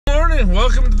morning,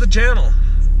 welcome to the channel.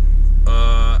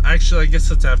 Actually, I guess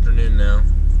it's afternoon now.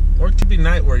 Or it could be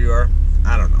night where you are.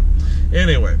 I don't know.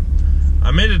 Anyway,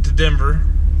 I made it to Denver,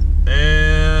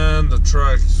 and the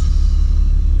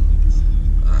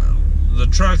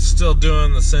truck's still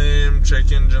doing the same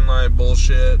check engine light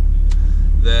bullshit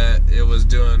that it was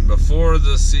doing before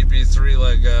the cp3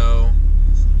 let go,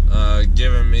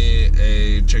 giving me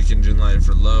a check engine light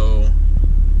for low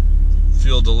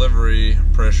fuel delivery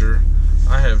pressure.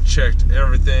 I have checked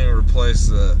everything, replaced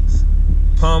the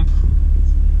pump,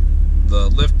 the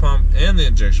lift pump, and the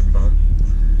injection pump,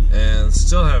 and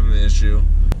still having the issue.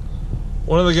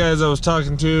 One of the guys I was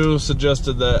talking to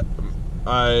suggested that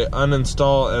I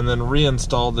uninstall and then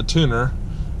reinstall the tuner,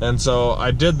 and so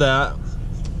I did that,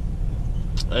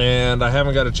 and I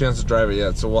haven't got a chance to drive it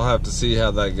yet, so we'll have to see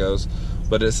how that goes.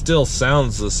 But it still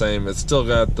sounds the same. It's still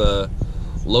got the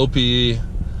lopey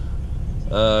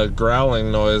growling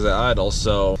noise at idle.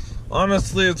 So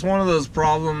honestly, it's one of those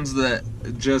problems that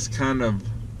just kind of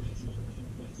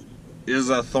is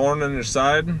a thorn in your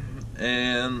side,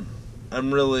 and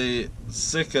I'm really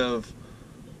sick of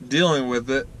dealing with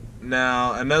it.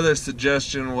 Now, another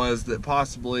suggestion was that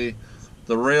possibly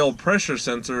the rail pressure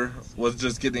sensor was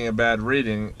just getting a bad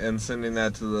reading and sending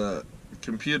that to the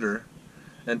computer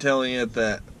and telling it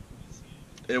that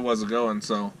it wasn't going.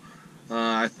 So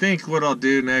I think what I'll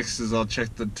do next is I'll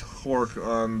check the torque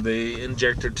on the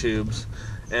injector tubes,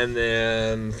 and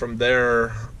then from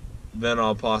there, then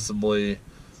I'll possibly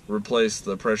replace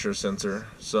the pressure sensor.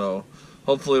 So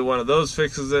hopefully one of those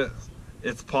fixes it.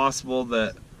 It's possible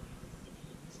that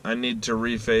I need to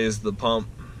rephase the pump.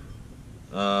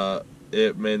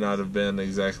 It may not have been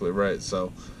exactly right,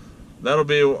 so that'll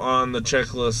be on the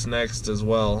checklist next as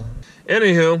well.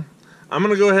 Anywho, I'm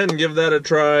gonna go ahead and give that a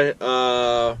try.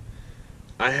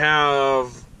 I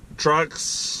have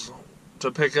trucks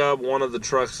to pick up. One of the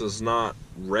trucks is not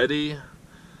ready,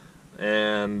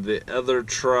 and the other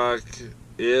truck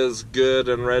is good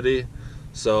and ready.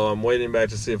 So I'm waiting back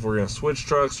to see if we're going to switch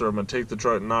trucks, or I'm going to take the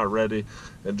truck not ready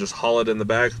and just haul it in the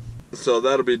back. So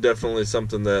that'll be definitely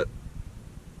something that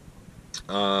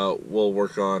we'll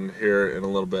work on here in a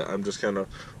little bit. I'm just kind of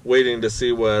waiting to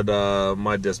see what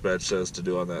my dispatch says to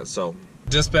do on that. So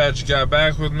dispatch got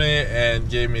back with me and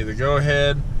gave me the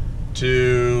go-ahead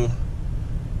to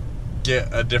get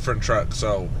a different truck.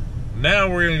 So now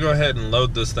we're going to go ahead and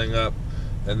load this thing up,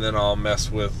 and then I'll mess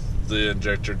with the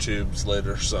injector tubes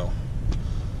later. So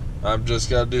I've just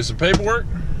got to do some paperwork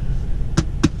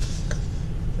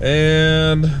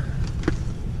and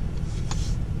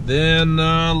then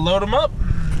load them up.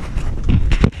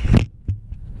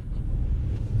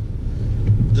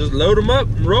 Just load them up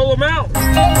and roll them out.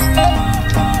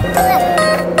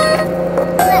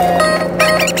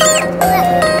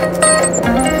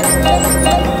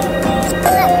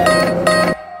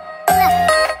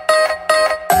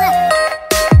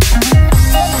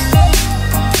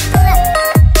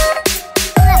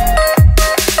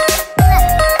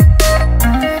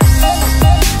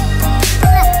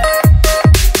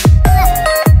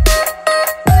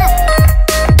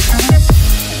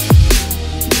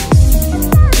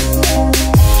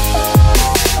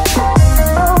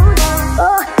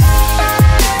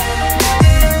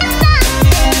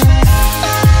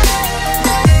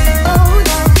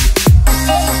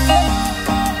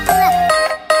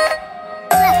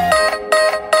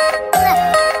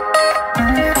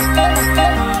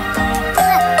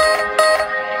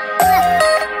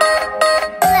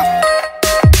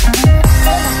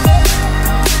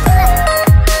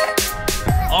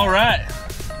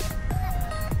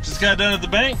 Got done at the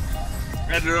bank,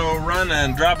 had to go run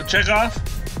and drop a check off,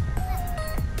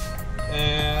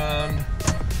 and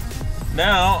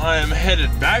now I am headed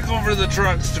back over to the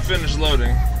trucks to finish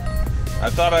loading.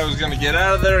 I thought I was going to get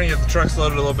out of there and get the trucks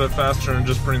loaded a little bit faster and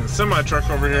just bring the semi truck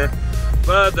over here,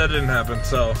 but that didn't happen,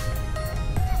 so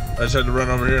I just had to run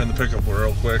over here in the pickup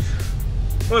real quick.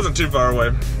 It wasn't too far away,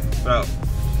 about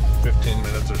 15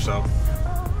 minutes or so.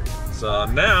 So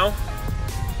now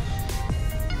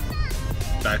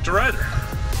back to Ryder.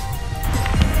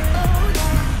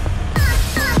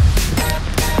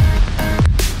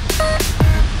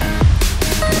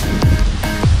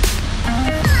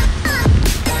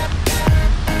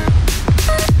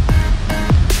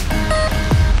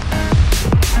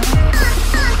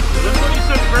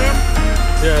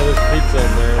 Yeah, there's pizza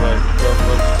in there, like from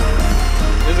lunchtime.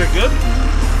 Is it good?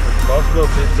 Buffalo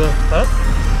pizza, huh?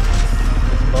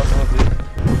 Buffalo pizza.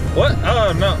 What?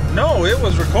 Oh, no, it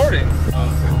was recording.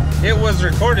 Oh, okay. It was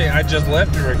recording. I just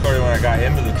left it recording when I got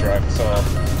into the truck, so.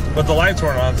 But the lights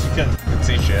weren't on, so you couldn't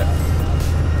see shit.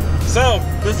 So,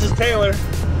 this is Taylor.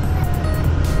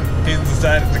 He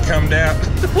decided to come down.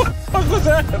 What the fuck was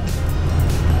that?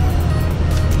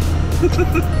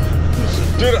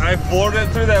 Dude, I floored it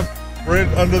through that bridge,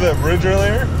 under that bridge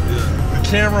earlier. Yeah. The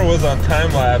camera was on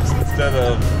time lapse instead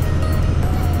of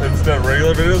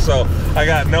regular video, so I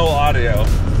got no audio.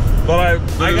 But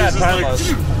I got time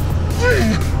lapse.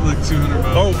 Like 200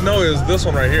 miles. Oh no, it was this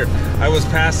one right here. I was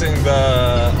passing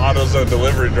the AutoZone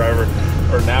delivery driver,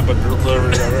 or Napa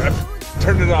delivery driver. I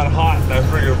turned it on hot and I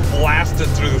freaking blasted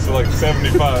through this at like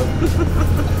 75.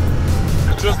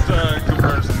 Just in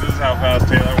comparison, this is how fast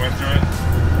Taylor went through it.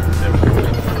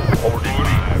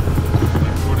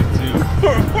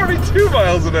 42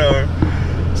 miles an hour.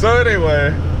 So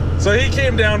anyway, so he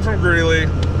came down from Greeley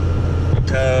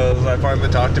because I finally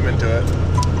talked him into it.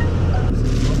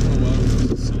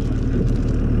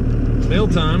 Mail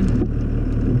time.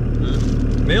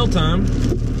 Mail time.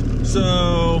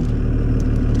 So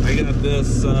I got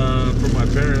this from my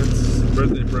parents'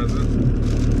 birthday present,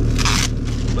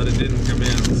 but it didn't come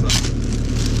in. So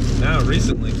now it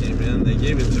recently came in. They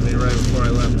gave it to me right before I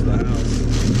left the house.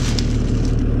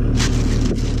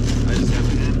 I just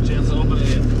haven't had a chance to open it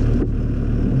yet.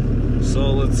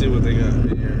 So let's see what they got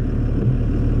here.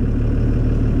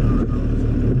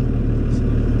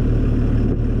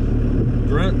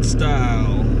 Grunt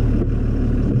style.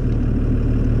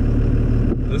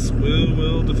 This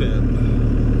will defend.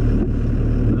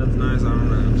 That's nice. I don't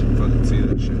know if you can fucking see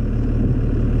that shit.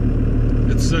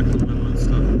 It's stuck in the middle and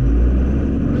stuff.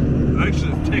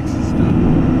 Actually, it's Texas stuff.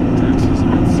 Texas,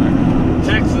 it's second.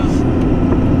 Texas,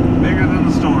 bigger than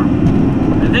the storm.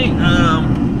 I think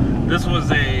this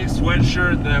was a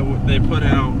sweatshirt that they put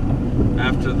out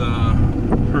after the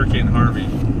Hurricane Harvey,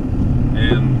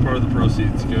 and part of the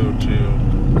proceeds go to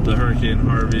the Hurricane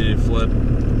Harvey flood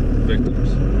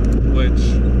victims. Which,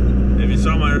 if you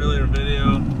saw my earlier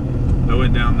video, I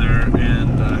went down there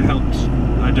and helped.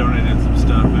 I donated some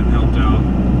stuff and helped out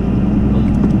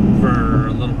for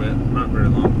a little bit, not very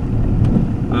long.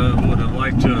 I would have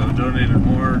liked to have donated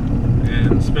more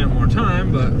and spent more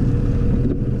time, but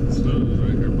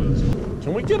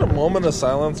can we get a moment of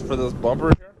silence for this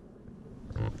bumper here?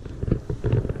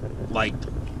 Like,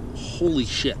 holy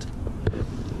shit.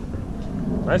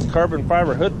 Nice carbon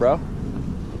fiber hood, bro.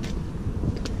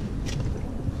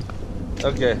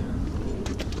 Okay. I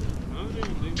don't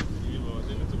even think it's Evo. I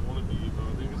think it's a wannabe Evo. I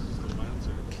think it's just a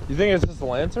Lancer. You think it's just a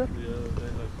Lancer? Yeah, they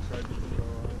like tried to control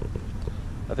it.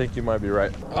 I think you might be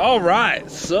right. All right,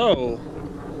 so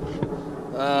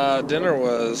dinner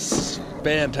was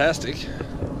fantastic.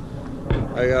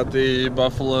 I got the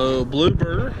Buffalo Blue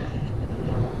Burger,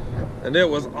 and it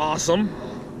was awesome.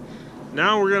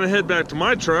 Now we're gonna head back to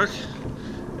my truck,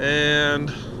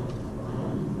 and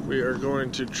we are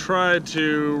going to try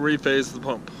to rephase the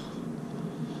pump.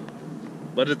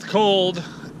 But it's cold,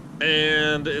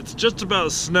 and it's just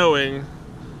about snowing,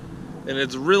 and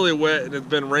it's really wet, and it's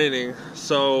been raining,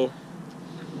 so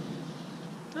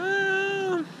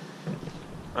I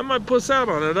might puss out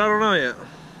on it. I don't know yet.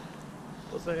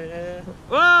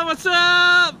 Oh, what's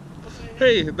up?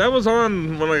 Hey, that was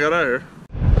on when I got out here.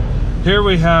 Here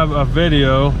we have a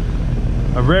video,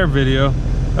 a rare video,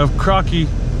 of Crocky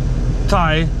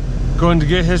Ty going to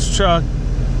get his truck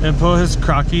and pull his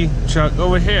Crocky truck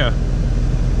over here.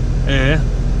 Eh?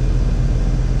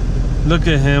 Look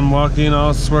at him walking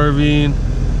all swerving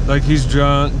like he's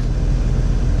drunk.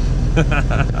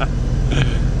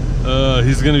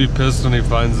 He's gonna be pissed when he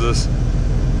finds this.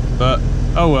 But,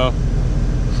 oh well.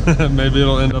 Maybe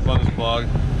it'll end up on his blog.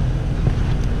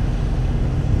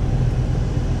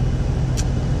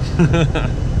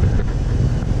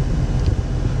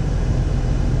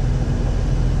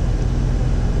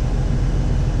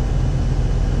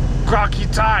 Crocky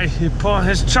Ty, he pulling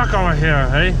his truck over here,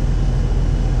 hey?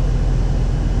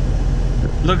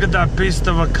 Look at that beast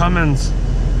of a Cummins.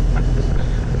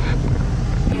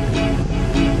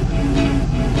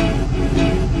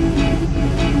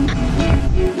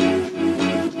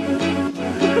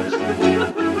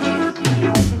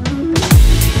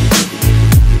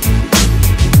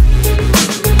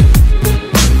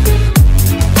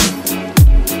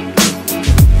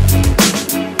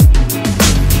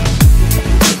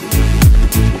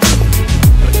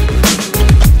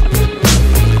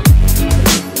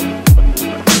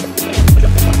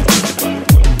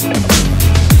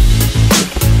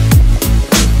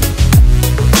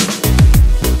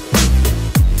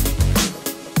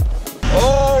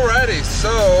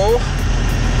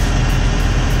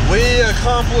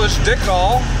 Accomplished dick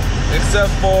all,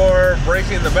 except for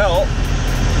breaking the belt.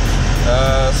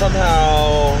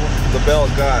 Somehow the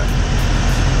belt got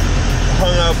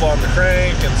hung up on the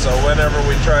crank, and so whenever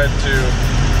we tried to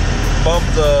bump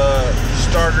the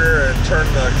starter and turn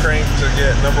the crank to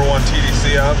get number 1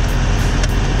 TDC up.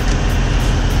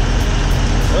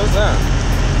 What is that?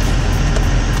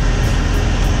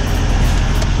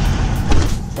 What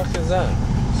the fuck is that?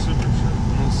 Super chip.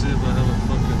 Let's see if I have a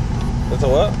fucking. That's a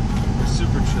what? A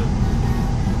super chip.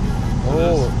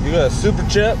 Oh, you got a super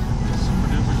chip? Super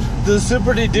duper chip. The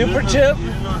super duper chip? You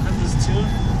didn't know I had this tune?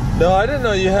 No, I didn't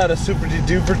know you had a super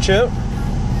duper chip.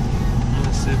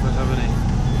 Let's see if I have any.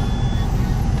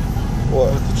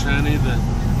 What? With the tranny, then.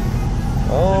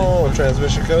 Oh,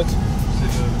 transmission codes? See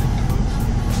if I have any codes.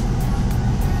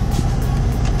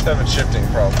 It's having shifting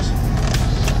problems.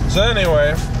 So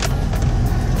anyway,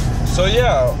 so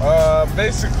yeah,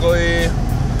 basically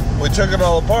we took it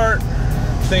all apart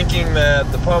thinking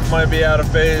that the pump might be out of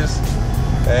phase,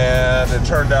 and it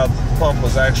turned out that the pump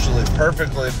was actually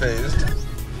perfectly phased.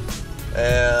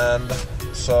 And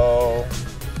so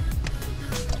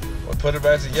we put it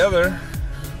back together,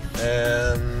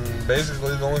 and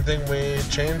basically the only thing we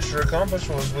changed or accomplished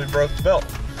was we broke the belt,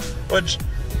 which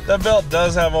that belt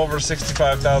does have over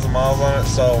 65,000 miles on it,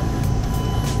 so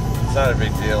it's not a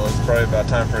big deal. It's probably about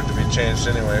time for it to be changed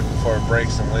anyway before it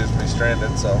breaks and leaves me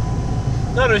stranded, so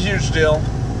not a huge deal.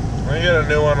 We get a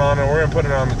new one on it. We're going to put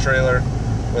it on the trailer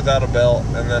without a belt,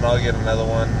 and then I'll get another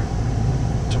one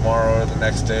tomorrow or the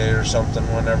next day or something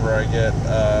whenever I get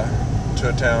to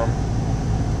a town.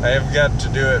 I have got to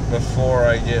do it before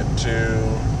I get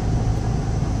to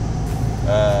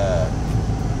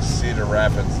Cedar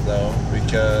Rapids though,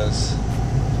 because,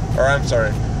 or I'm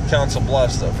sorry, Council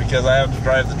Bluffs though, because I have to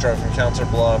drive the truck from Council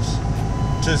Bluffs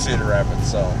to Cedar Rapids,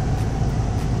 so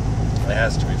it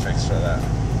has to be fixed for that.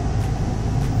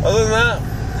 Other than that,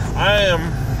 I am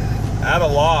at a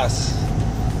loss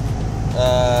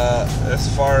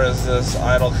as far as this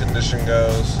idle condition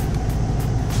goes.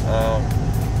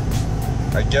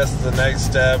 I guess the next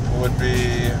step would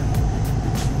be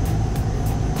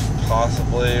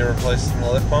possibly replacing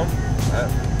the lift pump.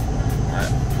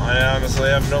 I honestly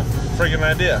have no freaking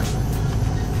idea,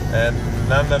 and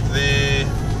none of the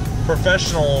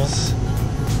professionals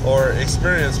or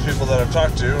experienced people that I've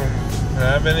talked to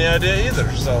have any idea either.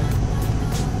 So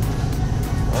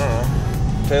I don't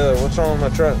know. Taylor, what's wrong with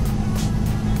my truck?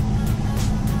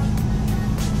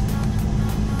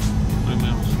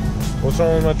 What's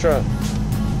wrong with my truck?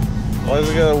 Why does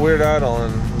it got a weird idle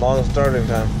and long starting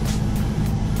time?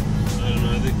 I don't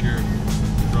know, I think you're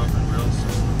dropping rails.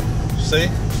 See?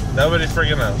 Nobody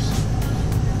freaking knows.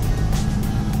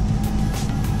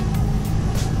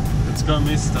 It's got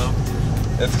me stumped.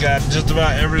 It's got just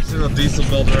about every single diesel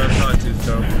builder I've talked to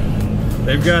stumped.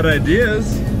 They've got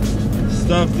ideas,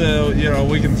 stuff that, you know,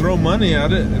 we can throw money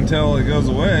at it until it goes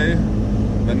away,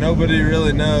 but nobody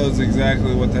really knows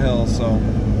exactly what the hell, so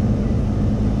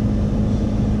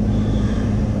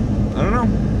I don't know.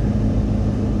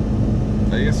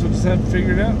 I guess we'll just have to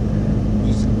figure it out.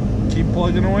 Just keep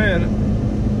plugging away at it.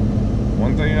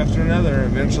 One thing after another,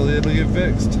 eventually it'll get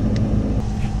fixed.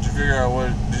 Did you figure out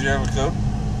what, did you have a code?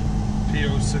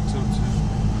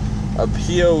 PO602. A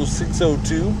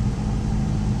PO602?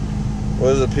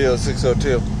 What is a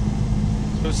PO602?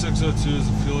 PO602 is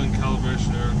a fuel and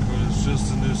calibration error code. It's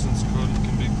just a nuisance code and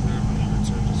can be cleared when you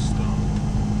return to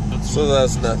stop. So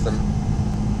that's nothing.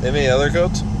 Any other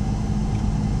codes?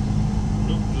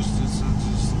 Nope, just the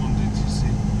one DTC.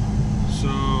 So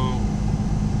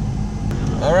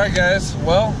alright guys,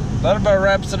 well, that about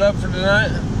wraps it up for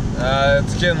tonight.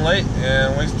 It's getting late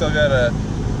and we still gotta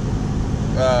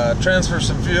transfer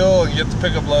some fuel and get the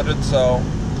pickup loaded, so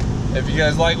if you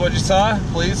guys like what you saw,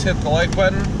 please hit the like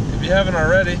button. If you haven't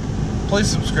already, please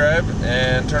subscribe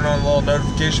and turn on the little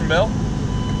notification bell,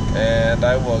 and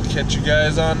I will catch you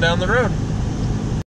guys on down the road.